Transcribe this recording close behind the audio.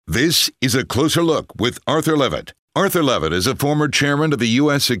This is A Closer Look with Arthur Levitt. Arthur Levitt is a former chairman of the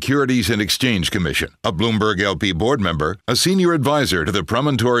U.S. Securities and Exchange Commission, a Bloomberg LP board member, a senior advisor to the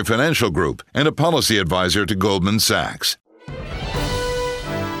Promontory Financial Group, and a policy advisor to Goldman Sachs.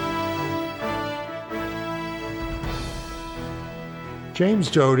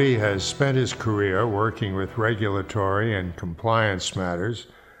 James Doty has spent his career working with regulatory and compliance matters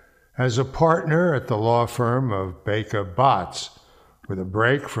as a partner at the law firm of Baker Botts, with a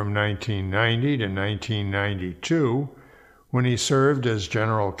break from 1990 to 1992 when he served as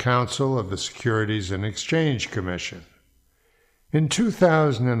general counsel of the Securities and Exchange Commission. In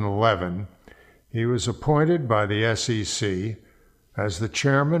 2011, he was appointed by the SEC as the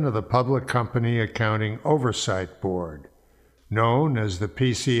chairman of the Public Company Accounting Oversight Board, known as the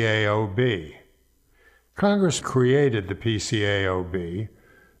PCAOB. Congress created the PCAOB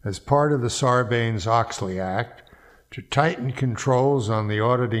as part of the Sarbanes-Oxley Act to tighten controls on the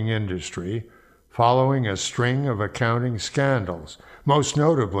auditing industry following a string of accounting scandals, most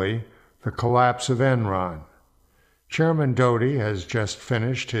notably the collapse of Enron. Chairman Doty has just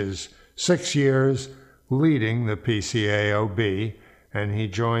finished his 6 years leading the PCAOB, and he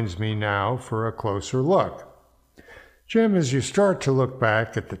joins me now for a closer look. Jim, as you start to look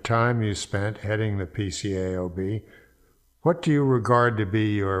back at the time you spent heading the PCAOB, what do you regard to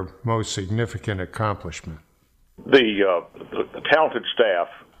be your most significant accomplishment? The talented staff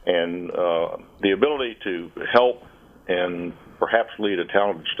and the ability to help and perhaps lead a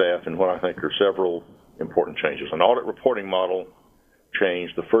talented staff in what I think are several important changes. An audit reporting model change,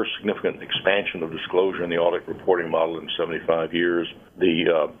 the first significant expansion of disclosure in the audit reporting model in 75 years.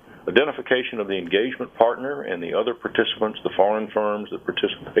 The identification of the engagement partner and the other participants, the foreign firms that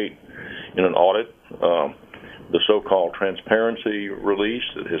participate in an audit. The so-called transparency release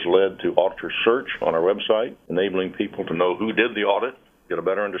that has led to auditor search on our website, enabling people to know who did the audit, get a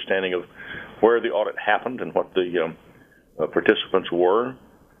better understanding of where the audit happened and what the participants were.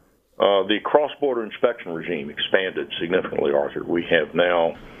 The cross-border inspection regime expanded significantly, Arthur. We have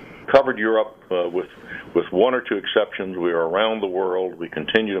now covered Europe with one or two exceptions. We are around the world. We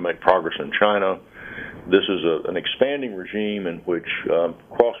continue to make progress in China. This is an expanding regime in which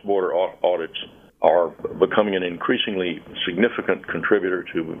cross-border audits are becoming an increasingly significant contributor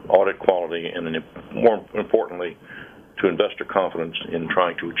to audit quality and, more importantly, to investor confidence in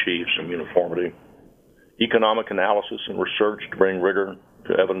trying to achieve some uniformity. Economic analysis and research to bring rigor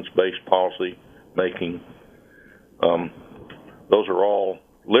to evidence-based policy making. Those are all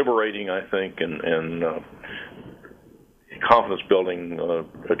liberating, I think, and confidence-building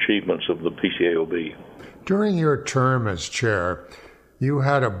achievements of the PCAOB. During your term as chair, you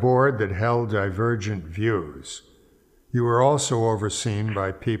had a board that held divergent views. You were also overseen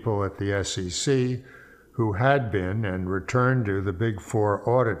by people at the SEC who had been and returned to the Big Four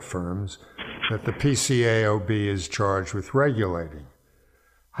audit firms that the PCAOB is charged with regulating.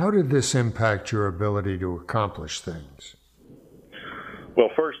 How did this impact your ability to accomplish things?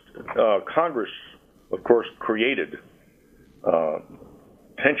 Well, first, Congress, of course, created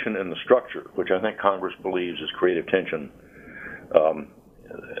tension in the structure, which I think Congress believes is creative tension,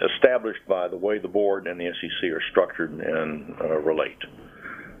 established by the way the board and the SEC are structured and relate.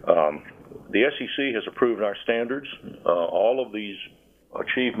 The SEC has approved our standards. All of these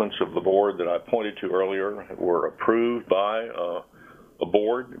achievements of the board that I pointed to earlier were approved by a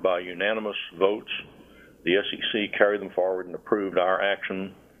board by unanimous votes. The SEC carried them forward and approved our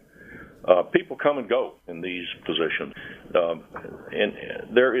action. People come and go in these positions,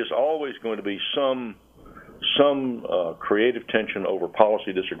 and there is always going to be some creative tension over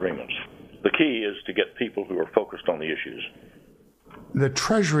policy disagreements. The key is to get people who are focused on the issues. The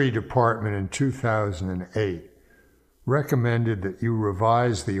Treasury Department in 2008 recommended that you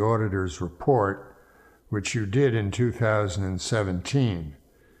revise the auditor's report, which you did in 2017.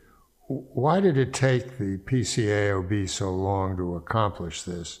 Why did it take the PCAOB so long to accomplish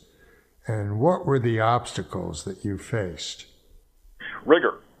this, and what were the obstacles that you faced?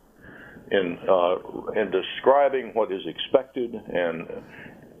 Rigor in describing what is expected, and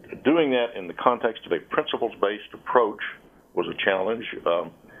doing that in the context of a principles-based approach was a challenge.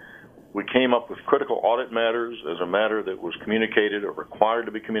 We came up with critical audit matters as a matter that was communicated or required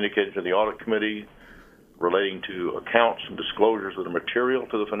to be communicated to the audit committee, relating to accounts and disclosures that are material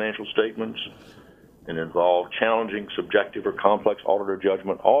to the financial statements and involve challenging, subjective, or complex auditor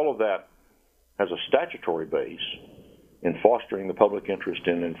judgment. All of that has a statutory base in fostering the public interest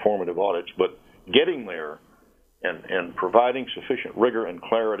in informative audits, but getting there and providing sufficient rigor and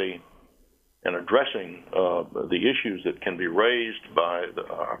clarity and addressing the issues that can be raised by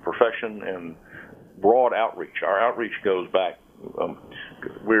our profession and broad outreach. Our outreach goes back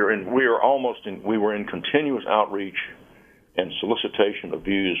we were in continuous outreach and solicitation of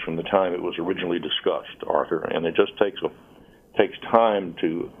views from the time it was originally discussed, Arthur, and it just takes time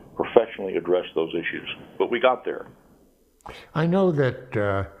to professionally address those issues. But we got there. I know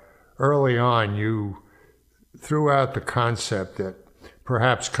that early on you threw out the concept that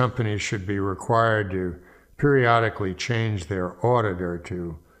perhaps companies should be required to periodically change their auditor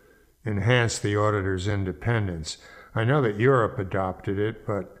to enhance the auditor's independence. I know that Europe adopted it,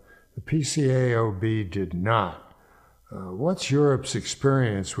 but the PCAOB did not. What's Europe's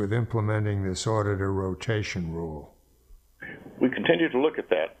experience with implementing this auditor rotation rule? We continue to look at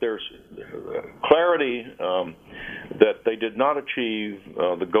that. There's clarity that they did not achieve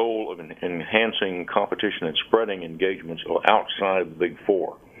the goal of enhancing competition and spreading engagements outside the Big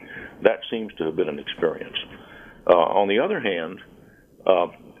Four. That seems to have been an experience. On the other hand,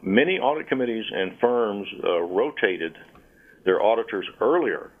 many audit committees and firms rotated their auditors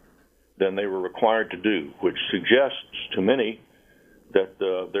earlier than they were required to do, which suggests to many that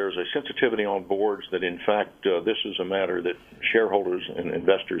there's a sensitivity on boards that, in fact, this is a matter that shareholders and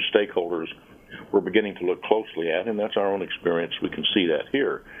investors, stakeholders, were beginning to look closely at, and that's our own experience. We can see that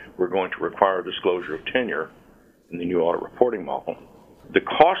here. We're going to require disclosure of tenure in the new audit reporting model. The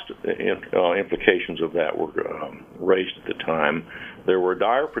cost implications of that were raised at the time. There were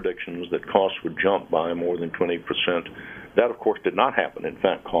dire predictions that costs would jump by more than 20%. That, of course, did not happen. In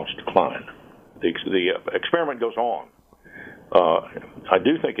fact, costs declined. The experiment goes on. I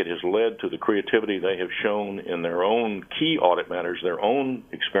do think it has led to the creativity they have shown in their own key audit matters, their own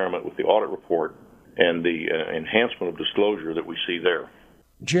experiment with the audit report, and the enhancement of disclosure that we see there.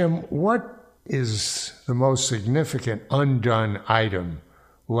 Jim, what is the most significant undone item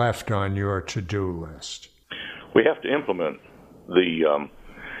left on your to-do list? We have to implement the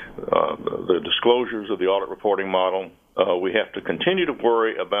disclosures of the audit reporting model. We have to continue to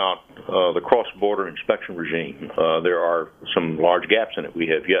worry about the cross-border inspection regime. There are some large gaps in it. We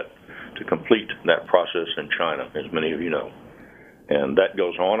have yet to complete that process in China, as many of you know. And that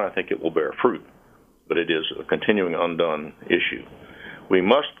goes on. I think it will bear fruit, but it is a continuing undone issue. We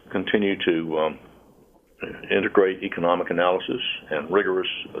must continue to integrate economic analysis and rigorous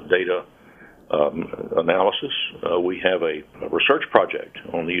data analysis. We have a research project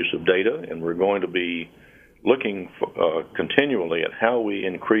on the use of data, and we're going to be looking continually at how we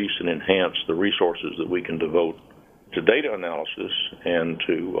increase and enhance the resources that we can devote to data analysis and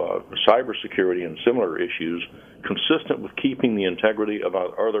to cybersecurity and similar issues, consistent with keeping the integrity of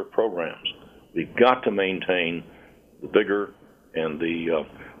our other programs. We've got to maintain the vigor and the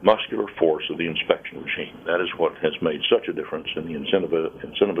muscular force of the inspection regime. That is what has made such a difference in the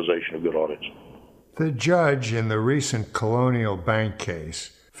incentivization of good audits. The judge in the recent Colonial Bank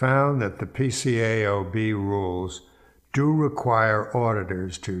case found that the PCAOB rules do require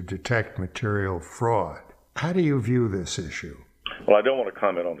auditors to detect material fraud. How do you view this issue? Well, I don't want to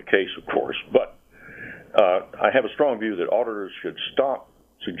comment on the case, of course, but I have a strong view that auditors should stop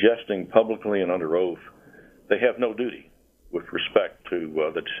suggesting publicly and under oath they have no duty with respect to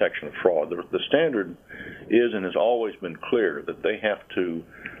the detection of fraud. The standard is and has always been clear that they have to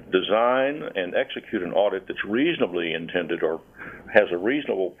design and execute an audit that's reasonably intended or has a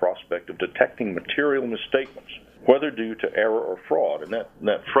reasonable prospect of detecting material misstatements, whether due to error or fraud. And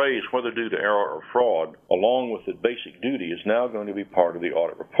that phrase, whether due to error or fraud, along with the basic duty, is now going to be part of the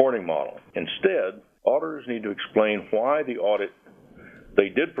audit reporting model. Instead, auditors need to explain why the audit they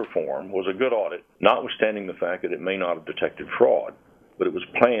did perform was a good audit, notwithstanding the fact that it may not have detected fraud, but it was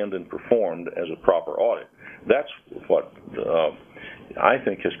planned and performed as a proper audit. That's what I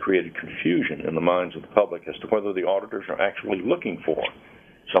think has created confusion in the minds of the public as to whether the auditors are actually looking for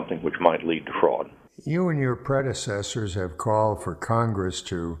something which might lead to fraud. You and your predecessors have called for Congress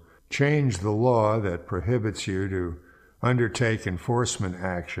to change the law that prohibits you to undertake enforcement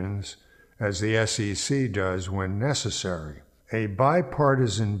actions, as the SEC does when necessary. A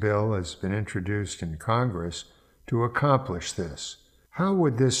bipartisan bill has been introduced in Congress to accomplish this. How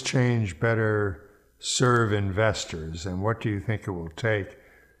would this change better serve investors, and what do you think it will take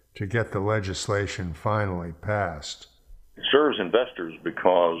to get the legislation finally passed? It serves investors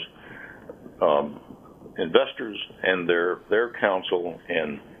because investors and their counsel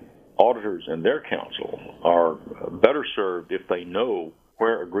and auditors and their counsel are better served if they know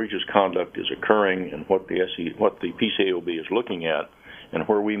where egregious conduct is occurring and what the PCAOB is looking at, and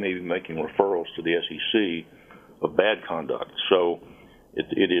where we may be making referrals to the SEC of bad conduct. So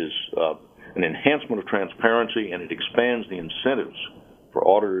it is an enhancement of transparency, and it expands the incentives for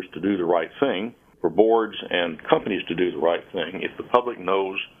auditors to do the right thing, for boards and companies to do the right thing if the public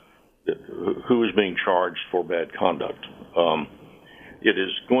knows who is being charged for bad conduct. it is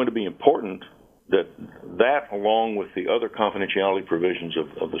going to be important that along with the other confidentiality provisions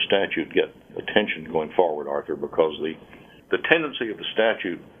of the statute get attention going forward, Arthur, because the tendency of the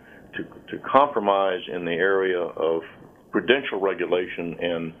statute to compromise in the area of prudential regulation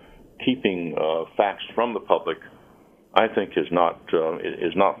and keeping facts from the public, I think is not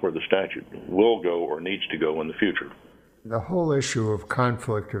where the statute will go or needs to go in the future. The whole issue of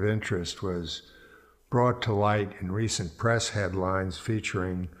conflict of interest was brought to light in recent press headlines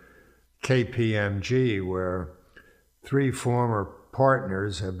featuring KPMG, where 3 former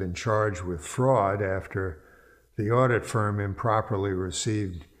partners have been charged with fraud after the audit firm improperly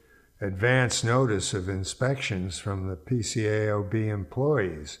received advance notice of inspections from the PCAOB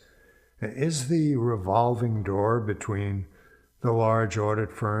employees. Is the revolving door between the large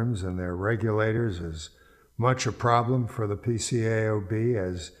audit firms and their regulators as much a problem for the PCAOB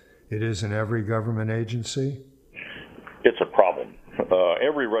as it is in every government agency? It's a problem.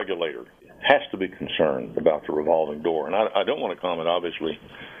 Every regulator has to be concerned about the revolving door. And I don't want to comment, obviously,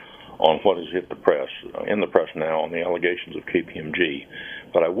 on what has hit the press, in the press now, on the allegations of KPMG.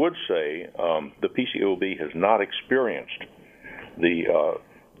 But I would say the PCAOB has not experienced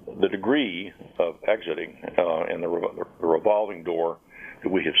the degree of exiting and the revolving door that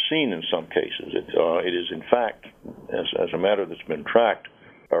we have seen in some cases. It is, in fact, as a matter that's been tracked,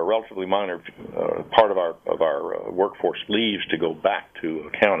 a relatively minor part of our workforce leaves to go back to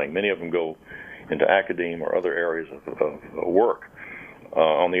accounting. Many of them go into academia or other areas of work.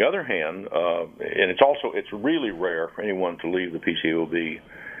 On the other hand, and it's really rare for anyone to leave the PCAOB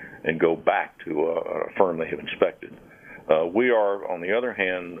and go back to a firm they have inspected. We are, on the other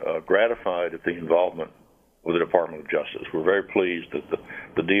hand, gratified at the involvement with the Department of Justice. We're very pleased that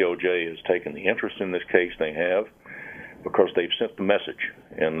the DOJ has taken the interest in this case they have, because they've sent the message.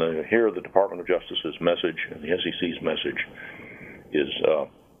 And here the Department of Justice's message and the SEC's message is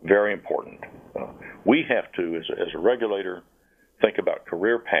very important. We have to, as a regulator, think about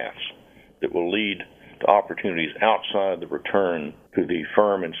career paths that will lead to opportunities outside the return to the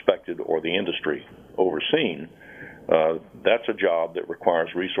firm inspected or the industry overseen. That's a job that requires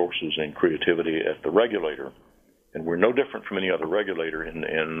resources and creativity at the regulator, and we're no different from any other regulator in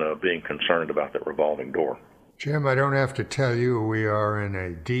being concerned about that revolving door. Jim, I don't have to tell you we are in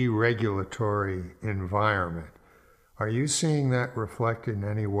a deregulatory environment. Are you seeing that reflected in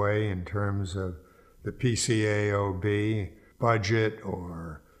any way in terms of the PCAOB budget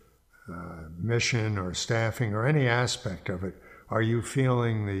or mission or staffing or any aspect of it? Are you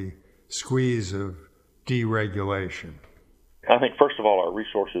feeling the squeeze of deregulation? I think, first of all, our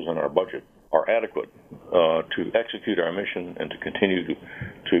resources and our budget are adequate to execute our mission and to continue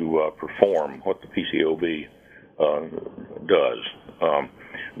to perform what the PCAOB does.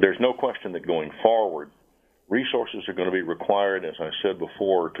 There's no question that going forward, resources are going to be required, as I said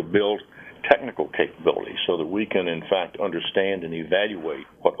before, to build technical capabilities so that we can, in fact, understand and evaluate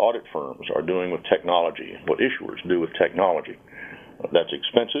what audit firms are doing with technology and what issuers do with technology. That's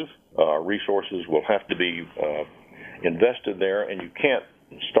expensive. Resources will have to be invested there, and you can't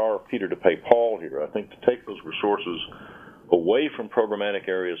starve Peter to pay Paul here. I think to take those resources away from programmatic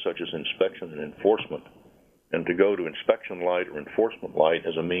areas such as inspection and enforcement and to go to inspection light or enforcement light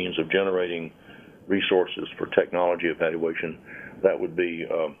as a means of generating resources for technology evaluation, that would be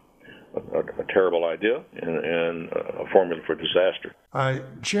a terrible idea and a formula for disaster.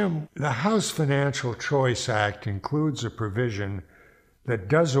 Jim, the House Financial Choice Act includes a provision that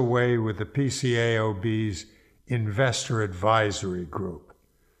does away with the PCAOB's investor advisory group,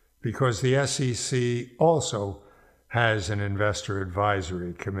 because the SEC also has an investor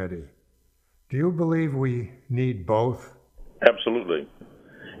advisory committee. Do you believe we need both? Absolutely.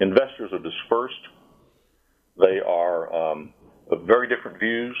 Investors are dispersed. They are of very different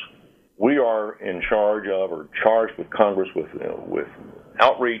views. We are in charge of, or charged with Congress with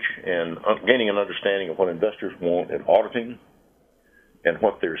outreach and gaining an understanding of what investors want in auditing and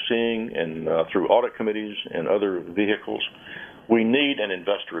what they're seeing and through audit committees and other vehicles. We need an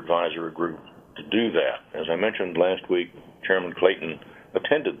investor advisory group to do that. As I mentioned last week, Chairman Clayton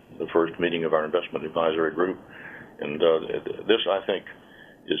attended the first meeting of our investment advisory group, and this, I think,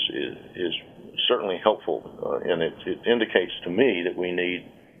 is certainly helpful, and it indicates to me that we need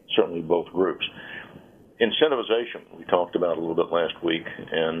certainly both groups. Incentivization, we talked about a little bit last week,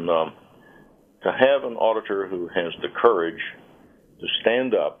 and to have an auditor who has the courage to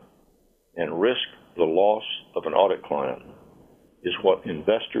stand up and risk the loss of an audit client is what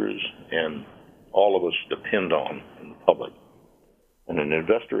investors and all of us depend on in the public. And an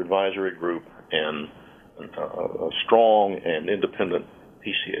investor advisory group and a strong and independent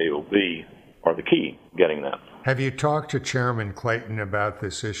PCAOB are the key getting that. Have you talked to Chairman Clayton about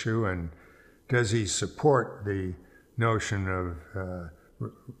this issue, and does he support the notion of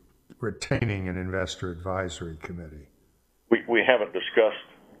retaining an investor advisory committee? We haven't discussed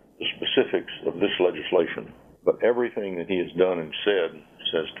the specifics of this legislation, but everything that he has done and said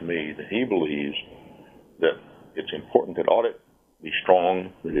says to me that he believes that it's important that audit be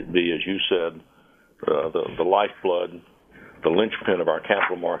strong, that it be, as you said, the lifeblood, the linchpin of our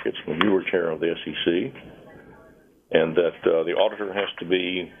capital markets when you were chair of the SEC, and that the auditor has to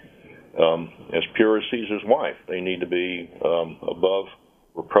be as pure as Caesar's wife. They need to be above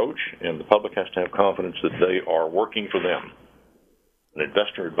reproach, and the public has to have confidence that they are working for them. An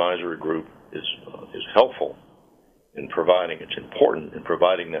investor advisory group is helpful in providing, it's important in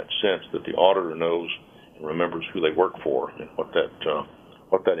providing that sense that the auditor knows and remembers who they work for and what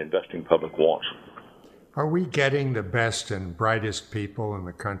that investing public wants. Are we getting the best and brightest people in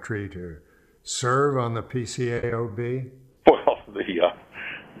the country to serve on the PCAOB? Well,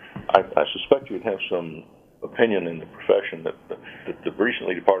 I suspect you'd have some opinion in the profession that the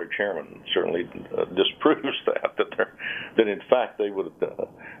recently departed chairman certainly disproves that in fact there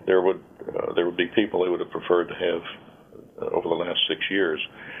would be people they would have preferred to have over the last 6 years.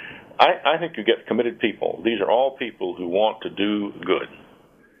 I think you get committed people. These are all people who want to do good.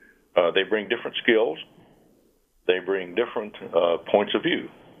 They bring different skills. They bring different points of view.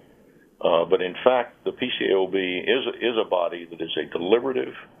 But in fact, the PCAOB is a body that is a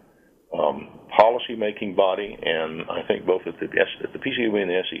deliberative, policy-making body, and I think both at the PCAOB and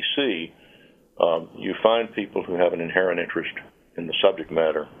the SEC, you find people who have an inherent interest in the subject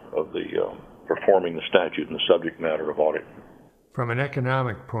matter of the performing the statute and the subject matter of audit. From an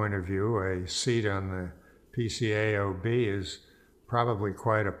economic point of view, a seat on the PCAOB is probably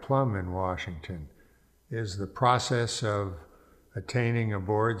quite a plum in Washington. Is the process of attaining a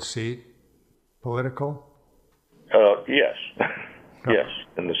board seat political? Yes. Yes,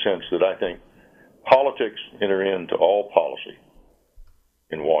 in the sense that I think politics enter into all policy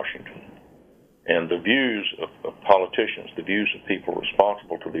in Washington. And the views of politicians, the views of people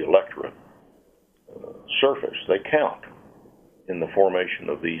responsible to the electorate, surface, they count in the formation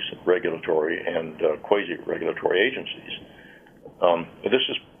of these regulatory and quasi-regulatory agencies. This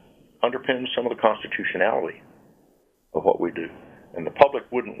underpins some of the constitutionality of what we do. And the public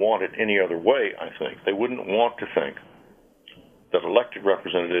wouldn't want it any other way, I think. They wouldn't want to think that elected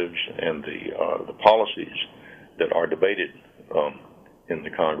representatives and the policies that are debated in the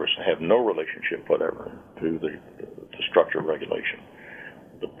Congress have no relationship whatever to the structure of regulation.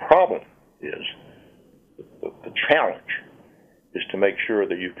 The problem is, the challenge is to make sure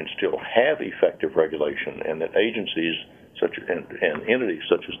that you can still have effective regulation and that agencies and entities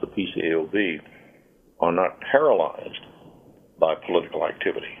such as the PCAOB are not paralyzed by political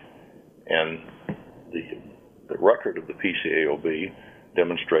activity. And the record of the PCAOB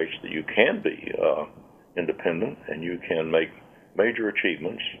demonstrates that you can be independent and you can make major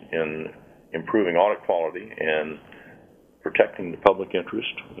achievements in improving audit quality and protecting the public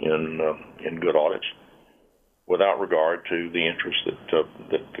interest in good audits without regard to the interest that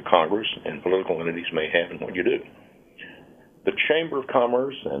the Congress and political entities may have in what you do. The Chamber of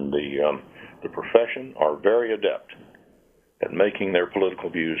Commerce and the profession are very adept at making their political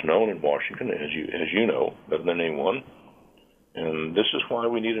views known in Washington, as you know better than anyone. And this is why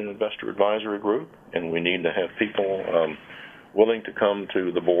we need an investor advisory group, and we need to have people willing to come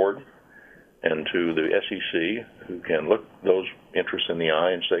to the board and to the SEC who can look those interests in the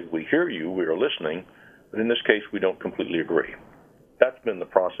eye and say, we hear you, we are listening, but in this case we don't completely agree. That's been the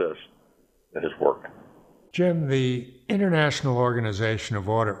process that has worked. Jim, the International Organization of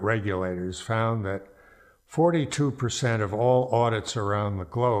Audit Regulators found that 42% of all audits around the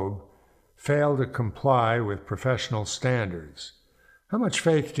globe fail to comply with professional standards. How much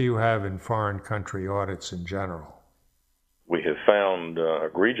faith do you have in foreign country audits in general? We have found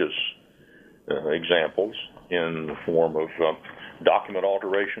egregious examples in the form of document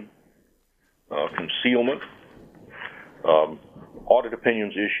alteration, concealment, audit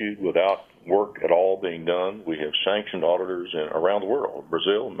opinions issued without work at all being done. We have sanctioned auditors around the world: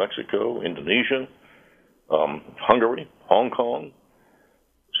 Brazil, Mexico, Indonesia, Hungary, Hong Kong.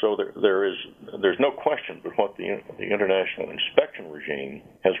 So there's no question but what the international inspection regime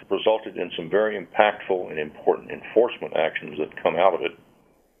has resulted in some very impactful and important enforcement actions that come out of it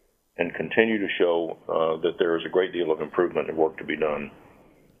and continue to show that there is a great deal of improvement and work to be done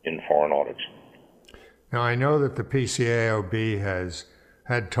in foreign audits. Now, I know that the PCAOB has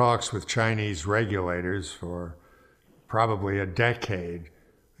had talks with Chinese regulators for probably a decade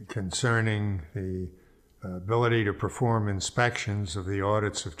concerning the ability to perform inspections of the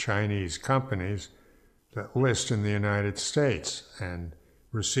audits of Chinese companies that list in the United States and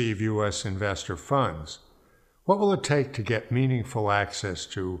receive U.S. investor funds. What will it take to get meaningful access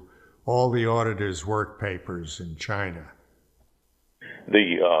to all the auditors' work papers in China?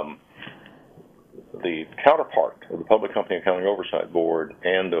 The counterpart of the Public Company Accounting Oversight Board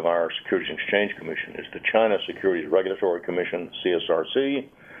and of our Securities and Exchange Commission is the China Securities Regulatory Commission, CSRC.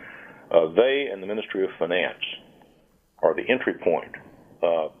 They and the Ministry of Finance are the entry point,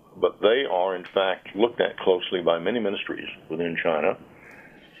 but they are in fact looked at closely by many ministries within China.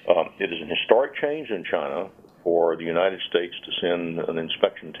 It is an historic change in China for the United States to send an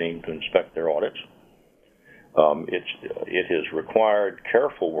inspection team to inspect their audits. It has required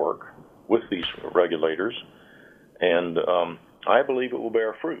careful work with these regulators, and I believe it will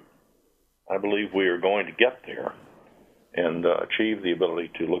bear fruit. I believe we are going to get there and achieve the ability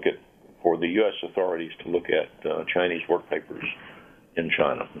to look at, for the U.S. authorities to look at Chinese work papers in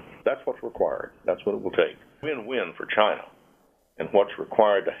China. That's what's required. That's what it will take. Win-win for China. And what's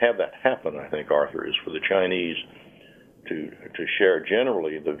required to have that happen, I think, Arthur, is for the Chinese to share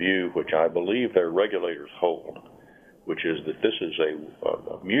generally the view which I believe their regulators hold, which is that this is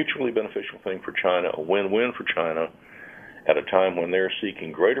a mutually beneficial thing for China, a win-win for China, at a time when they're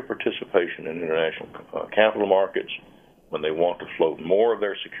seeking greater participation in international capital markets, when they want to float more of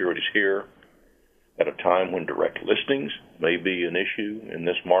their securities here, at a time when direct listings may be an issue in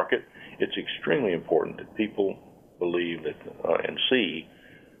this market. It's extremely important that people believe that and see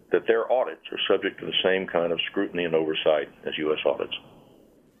that their audits are subject to the same kind of scrutiny and oversight as U.S. audits.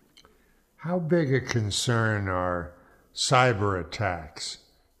 How big a concern are cyber attacks?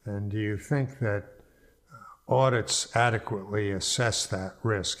 And do you think that audits adequately assess that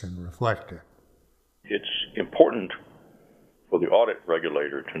risk and reflect it? It's important for the audit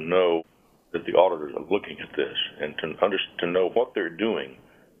regulator to know that the auditors are looking at this and to know what they're doing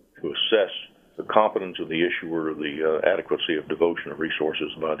to assess the competence of the issuer, the adequacy of devotion of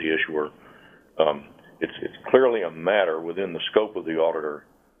resources by the issuer. It's clearly a matter within the scope of the auditor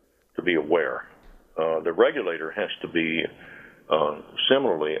to be aware. The regulator has to be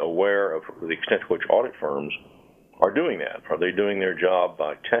similarly aware of the extent to which audit firms are doing that. Are they doing their job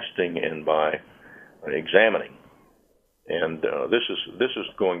by testing and by examining? And this is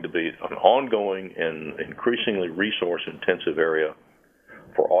going to be an ongoing and increasingly resource-intensive area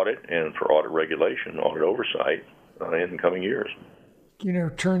for audit and for audit regulation, audit oversight in the coming years. You know,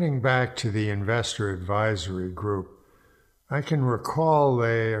 turning back to the investor advisory group, I can recall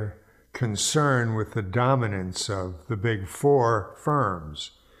their concern with the dominance of the big four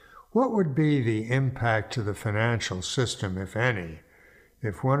firms. What would be the impact to the financial system, if any,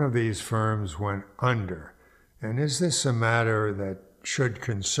 if one of these firms went under? And is this a matter that should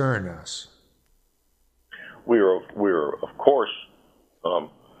concern us? We're of course,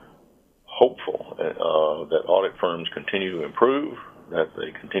 hopeful that audit firms continue to improve, that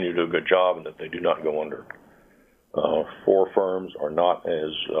they continue to do a good job, and that they do not go under. Four firms are not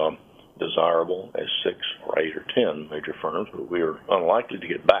as desirable as 6 or 8 or 10 major firms, but we are unlikely to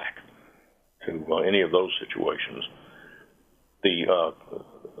get back to any of those situations.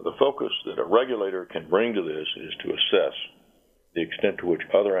 The focus that a regulator can bring to this is to assess the extent to which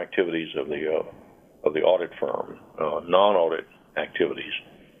other activities of the audit firm, non-audit activities,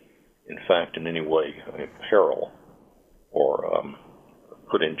 in fact, in any way imperil or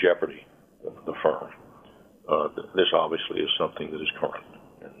put in jeopardy the firm. This obviously is something that is current,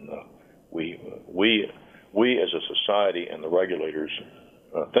 and we as a society and the regulators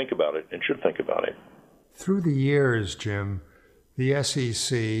think about it and should think about it. Through the years, Jim, the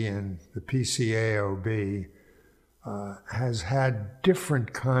SEC and the PCAOB has had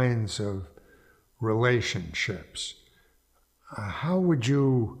different kinds of relationships. How would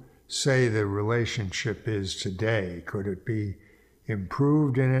you say the relationship is today? Could it be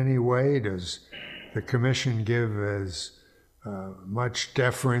improved in any way? Does the Commission give as much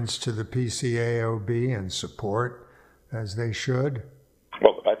deference to the PCAOB and support as they should?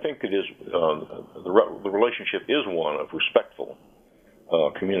 Well, I think it is. The relationship is one of respectful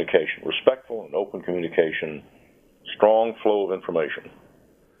communication, respectful and open communication, strong flow of information,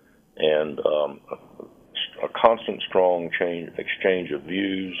 and a constant, strong exchange of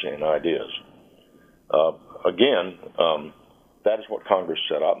views and ideas. Again, that is what Congress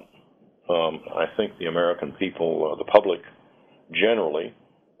set up. I think the American people, the public generally,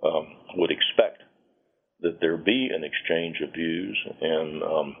 would expect that there be an exchange of views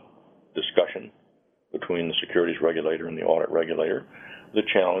and discussion between the securities regulator and the audit regulator. The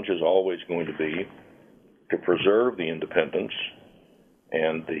challenge is always going to be to preserve the independence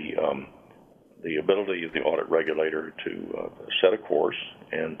and the ability of the audit regulator to set a course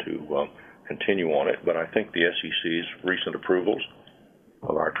and to continue on it. But I think the SEC's recent approvals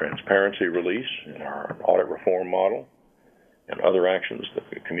of our transparency release and our audit reform model and other actions, the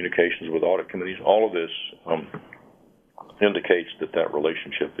communications with audit committees, all of this indicates that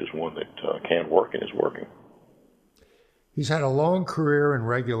relationship is one that can work and is working. He's had a long career in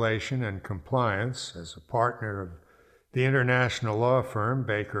regulation and compliance as a partner of the international law firm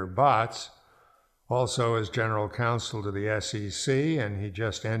Baker Botts, also as general counsel to the SEC, and he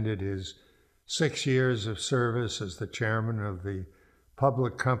just ended his 6 years of service as the chairman of the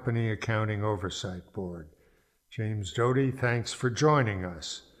Public Company Accounting Oversight Board. James Doty, thanks for joining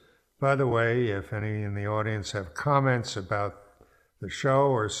us. By the way, if any in the audience have comments about the show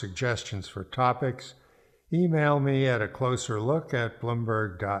or suggestions for topics, email me at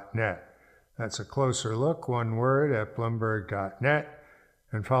acloserlook@bloomberg.net. That's a closer look, one word, at bloomberg.net,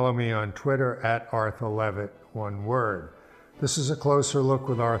 and follow me on Twitter at Arthur Levitt, one word. This is A Closer Look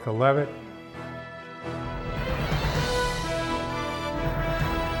with Arthur Levitt.